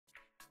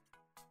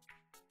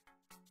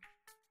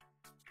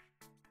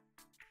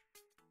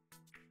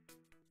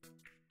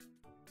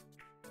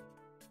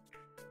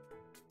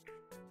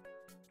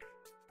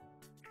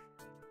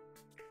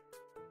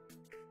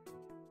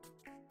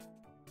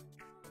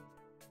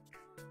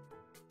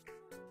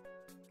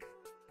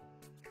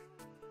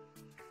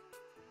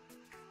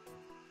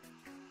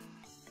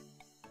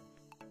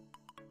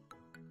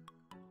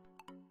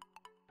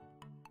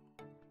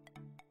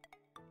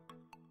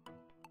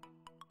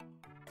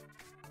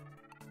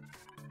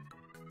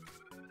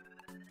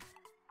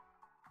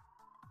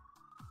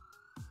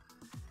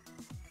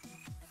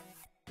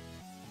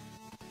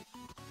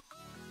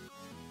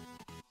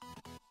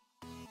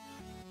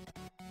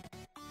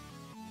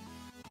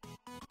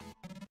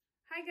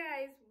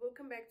Hi guys,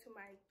 welcome back to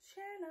my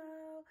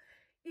channel.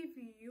 If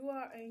you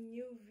are a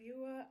new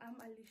viewer, I'm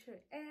Alicia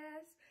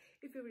S.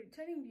 If you're a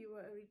returning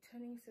viewer, a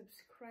returning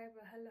subscriber,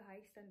 hello,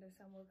 hi standards,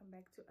 and welcome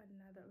back to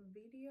another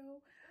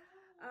video.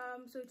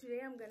 So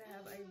today I'm gonna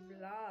have a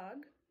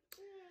vlog.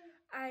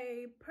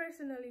 I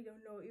personally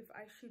don't know if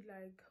I should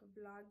like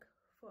vlog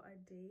for a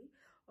day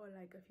or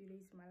like a few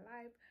days in my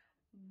life,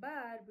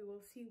 but we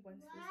will see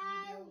once this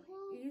video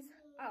is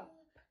up.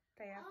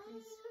 Taya,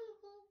 please.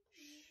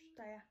 Shh,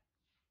 Taya.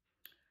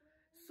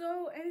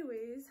 So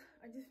anyways,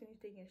 I just finished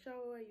taking a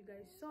shower. You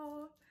guys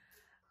saw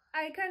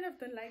I kind of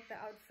don't like the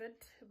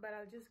outfit, but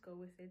I'll just go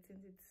with it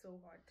since it's so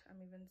hot. I'm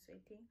even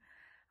sweating.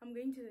 I'm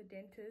going to the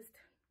dentist.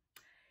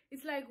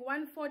 It's like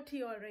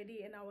 1:40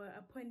 already and our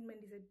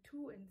appointment is at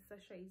 2 and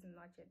Sasha is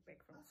not yet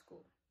back from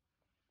school.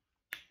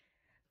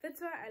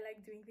 That's why I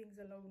like doing things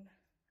alone.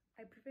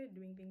 I prefer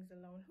doing things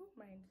alone. Oh,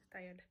 mine's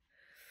tired.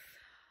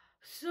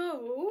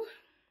 So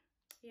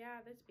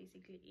yeah, that's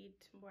basically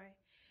it. Boy,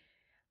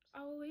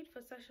 I'll wait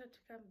for Sasha to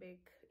come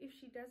back. If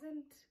she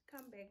doesn't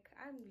come back,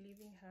 I'm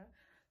leaving her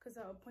because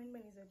our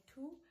appointment is at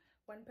 2.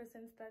 One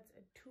person starts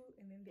at 2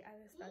 and then the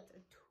other starts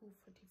at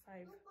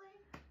 2:45.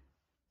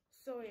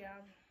 So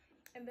yeah,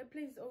 and the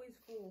place is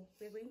always full.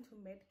 We're going to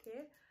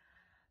Medcare.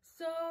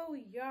 So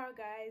yeah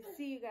guys,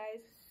 see you guys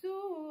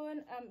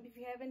soon. If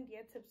you haven't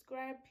yet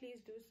subscribed,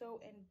 please do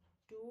so, and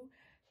do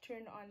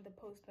turn on the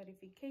post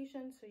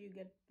notifications so you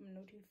get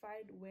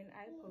notified when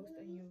I post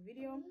a new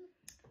video.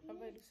 Don't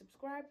forget to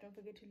subscribe, don't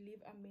forget to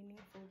leave a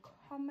meaningful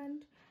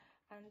comment,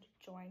 and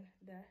join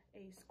the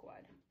A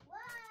squad.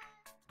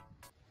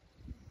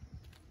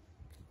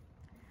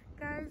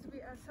 Guys,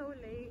 we are so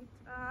late.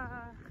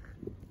 I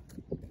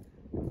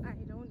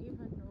don't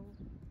even know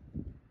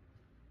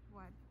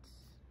what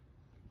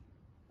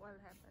will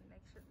happen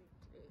actually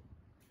today,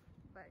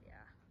 but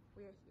yeah,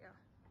 we're here.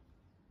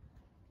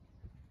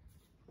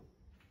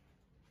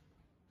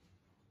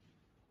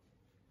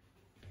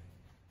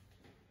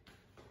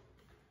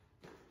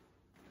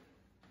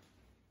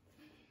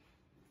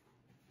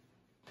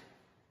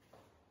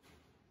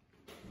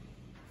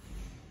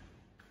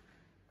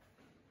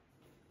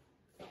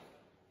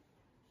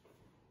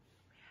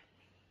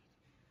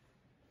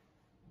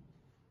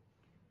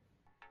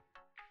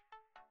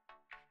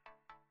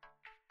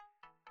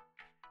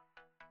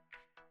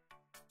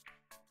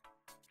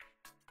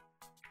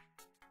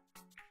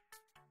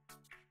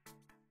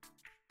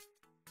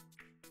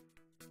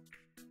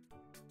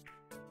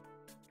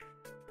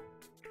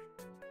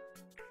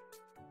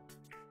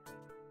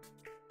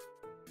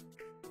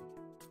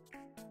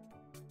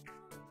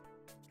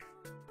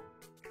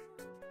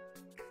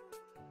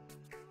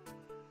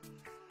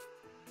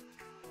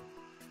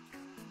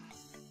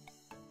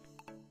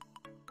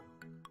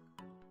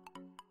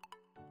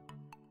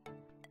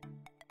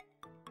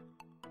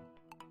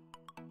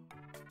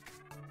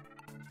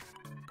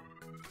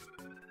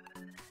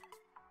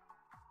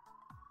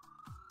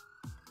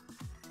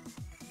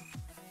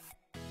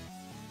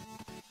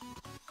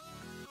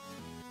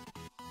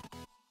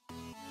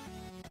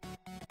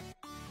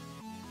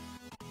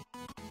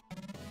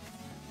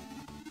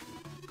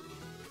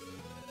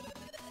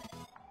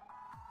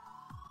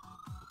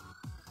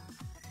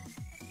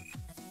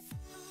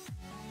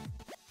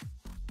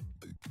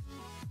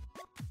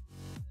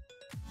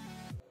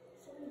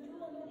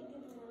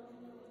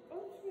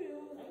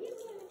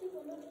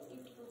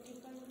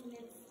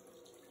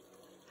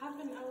 Half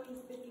an hour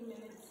is 30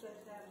 minutes, so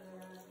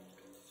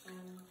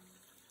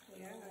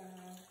yeah.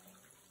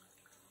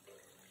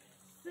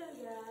 So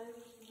guys,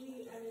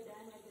 we are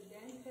done at the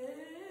dentist.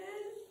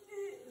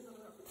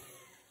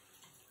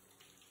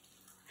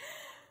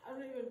 I'm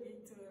not even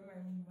going to wear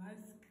my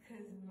mask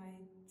because my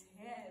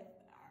teeth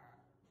are...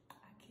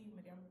 Okay,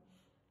 madam.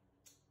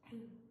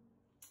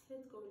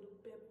 Let's go to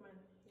Pep, man.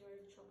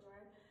 You're a chop,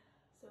 right?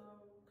 So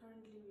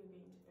currently we're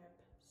going to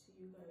Pep. See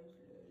you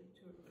guys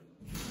later.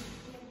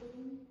 We are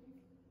going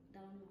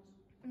downwards.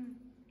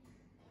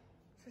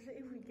 So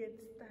if we get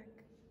stuck,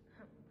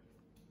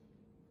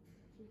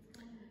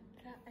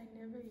 I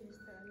never use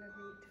the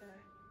elevator.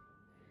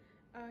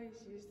 I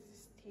always use the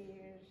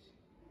stairs.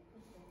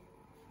 Okay.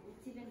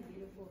 It's even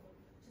beautiful.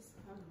 Just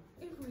come.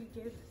 If we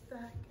get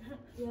stuck,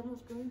 we are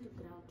not going to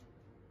ground.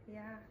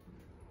 Yeah.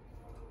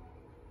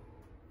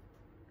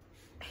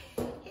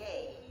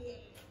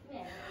 Hey.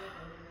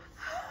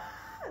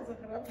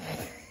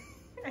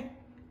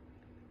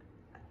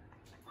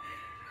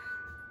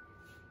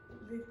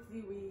 Let's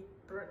see we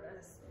brought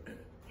us.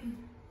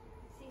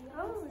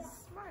 Oh,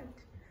 smart.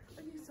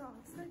 Okay, so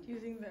I'll start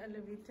using the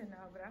elevator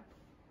now, bruh.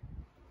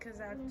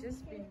 Because I've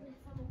just been...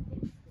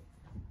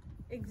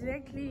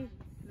 Exactly.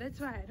 That's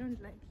why I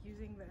don't like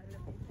using the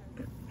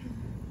elevator.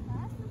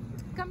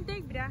 Come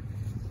take, bruh.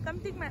 Come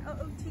take my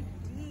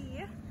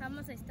OOTD. How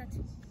must I start?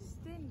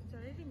 Stand, it's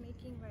already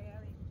making my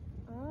eye.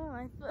 Oh,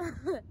 I thought...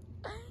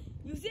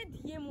 You said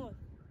here more.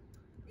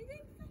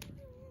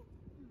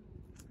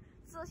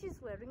 So she's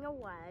wearing a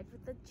white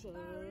with a chain.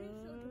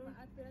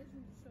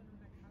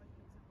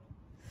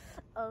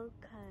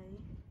 Okay.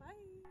 Bye.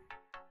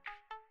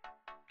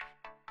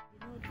 You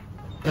know,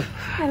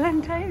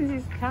 Valentine's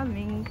is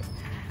coming.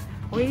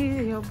 Where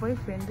is your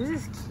boyfriend? This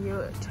is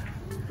cute.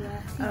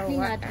 Yeah,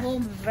 sitting at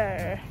home.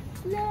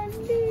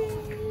 Lonely.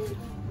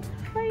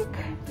 Like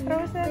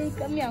roses.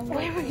 Come here.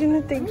 Why would you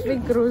not take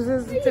big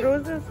roses? It's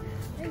roses.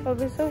 I'll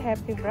be so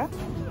happy, bro.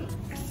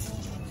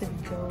 It's a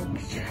joke,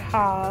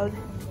 child.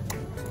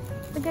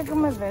 Look at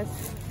some of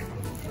this.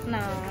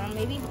 No,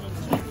 maybe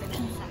the chocolate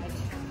inside.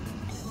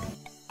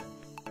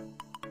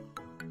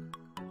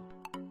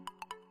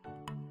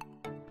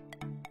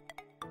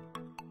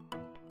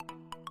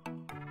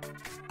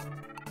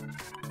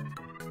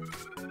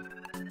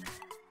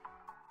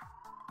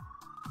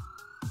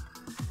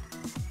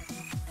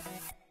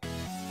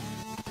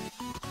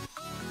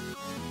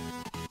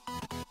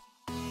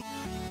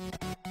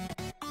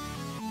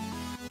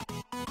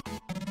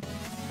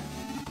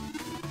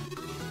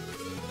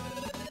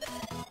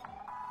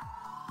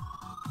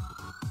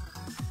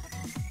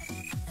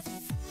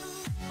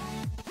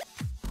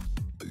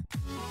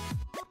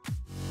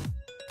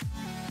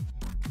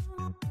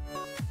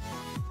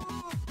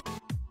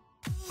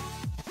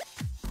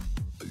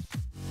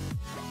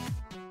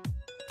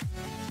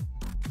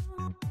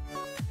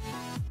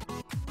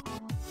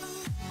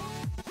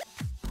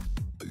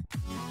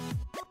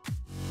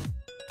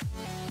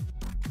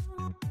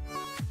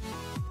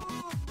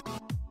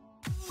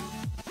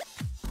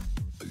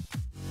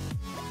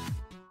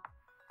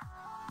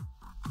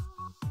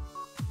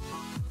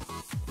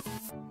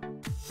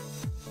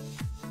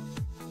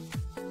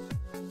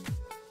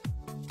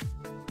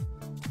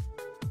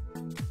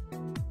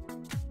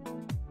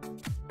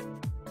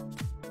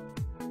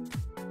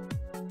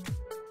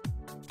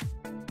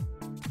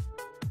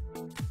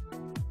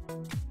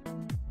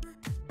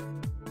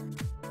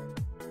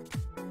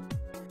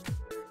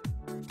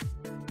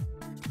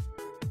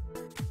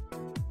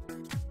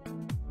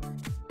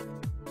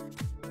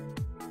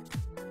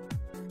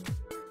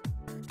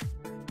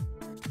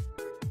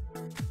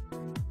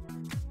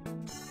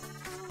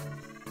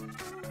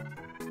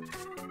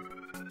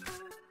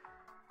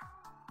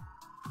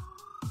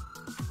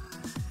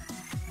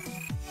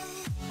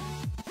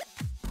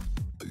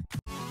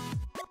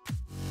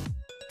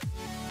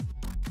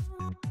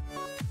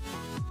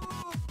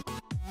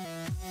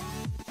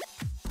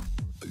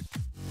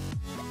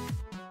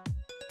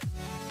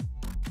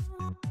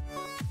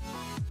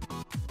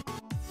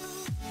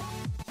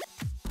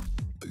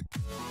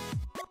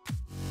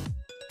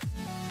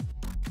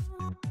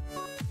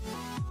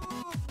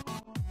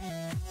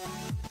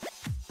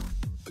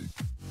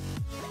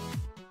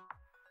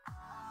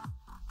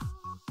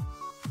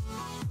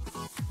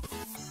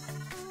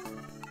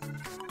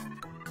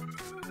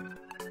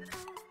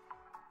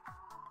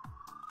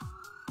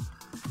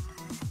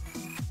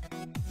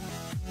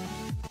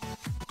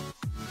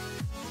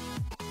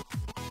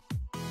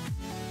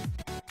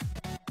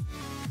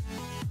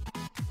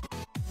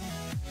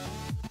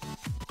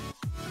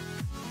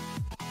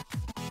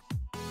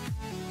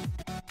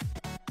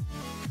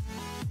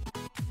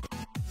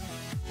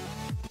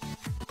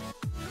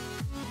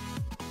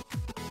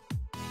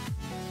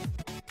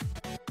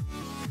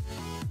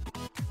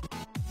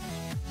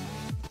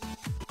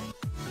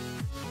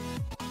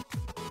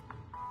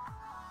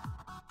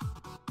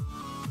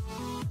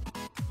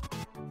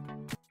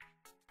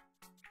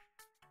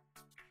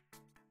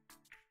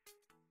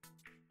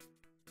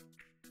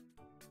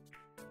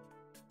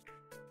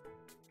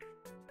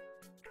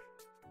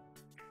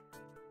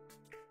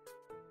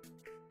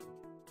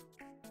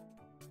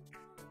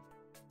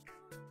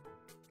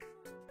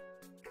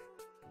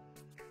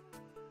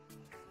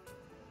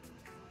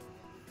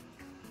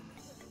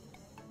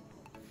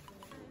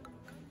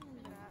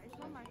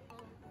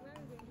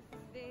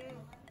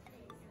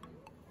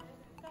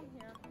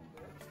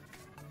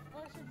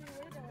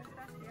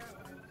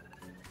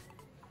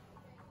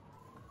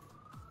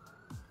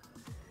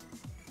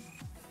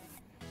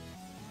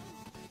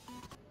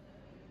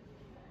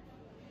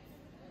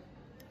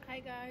 Hi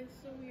guys,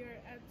 so we are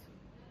at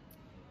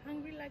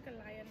Hungry Like a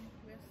Lion.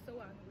 We're so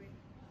hungry.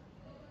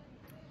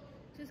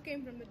 Just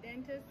came from the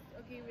dentist.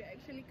 Okay, we're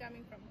actually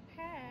coming from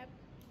Pep.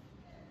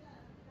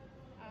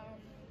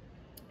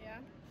 Yeah,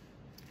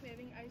 we're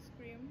having ice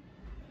cream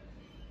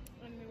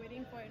and we're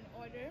waiting for an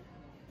order.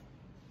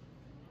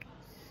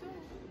 So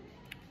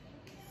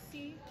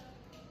see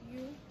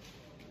you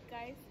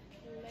guys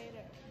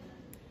later.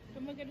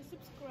 Don't forget to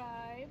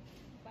subscribe.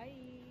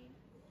 Bye.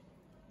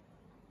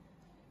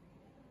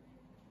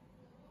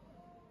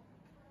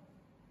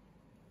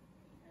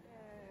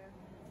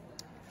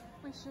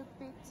 We should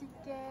be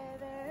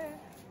together.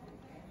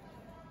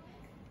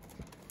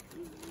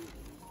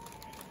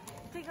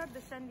 Take out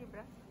the sandy,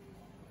 bruh.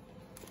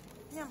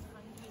 Yeah, I'm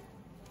hungry.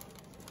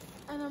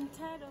 And I'm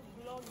tired of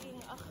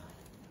vlogging. Ugh.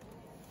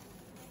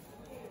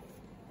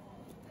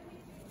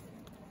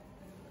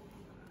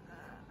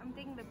 I'm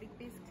taking the big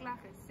piece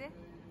classes, eh?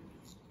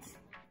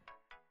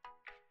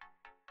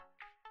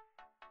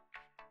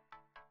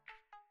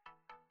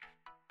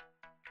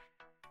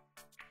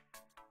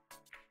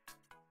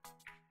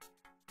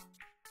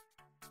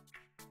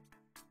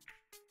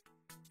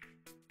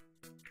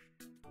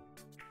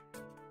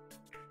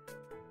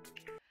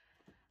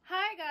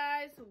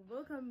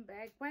 welcome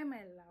back. Why am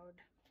I loud?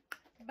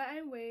 But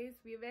anyways,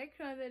 we're back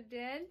from the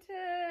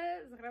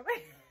dentist.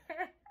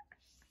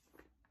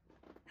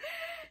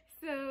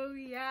 So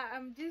yeah,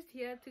 I'm just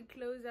here to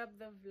close up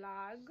the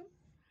vlog.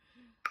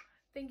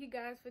 Thank you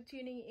guys for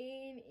tuning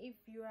in. If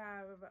you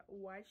have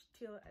watched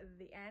till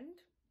the end,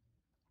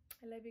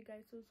 I love you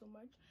guys so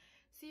much.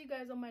 See you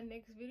guys on my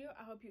next video.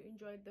 I hope you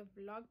enjoyed the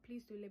vlog.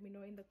 Please do let me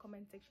know in the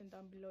comment section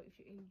down below if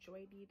you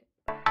enjoyed it.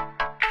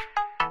 Bye.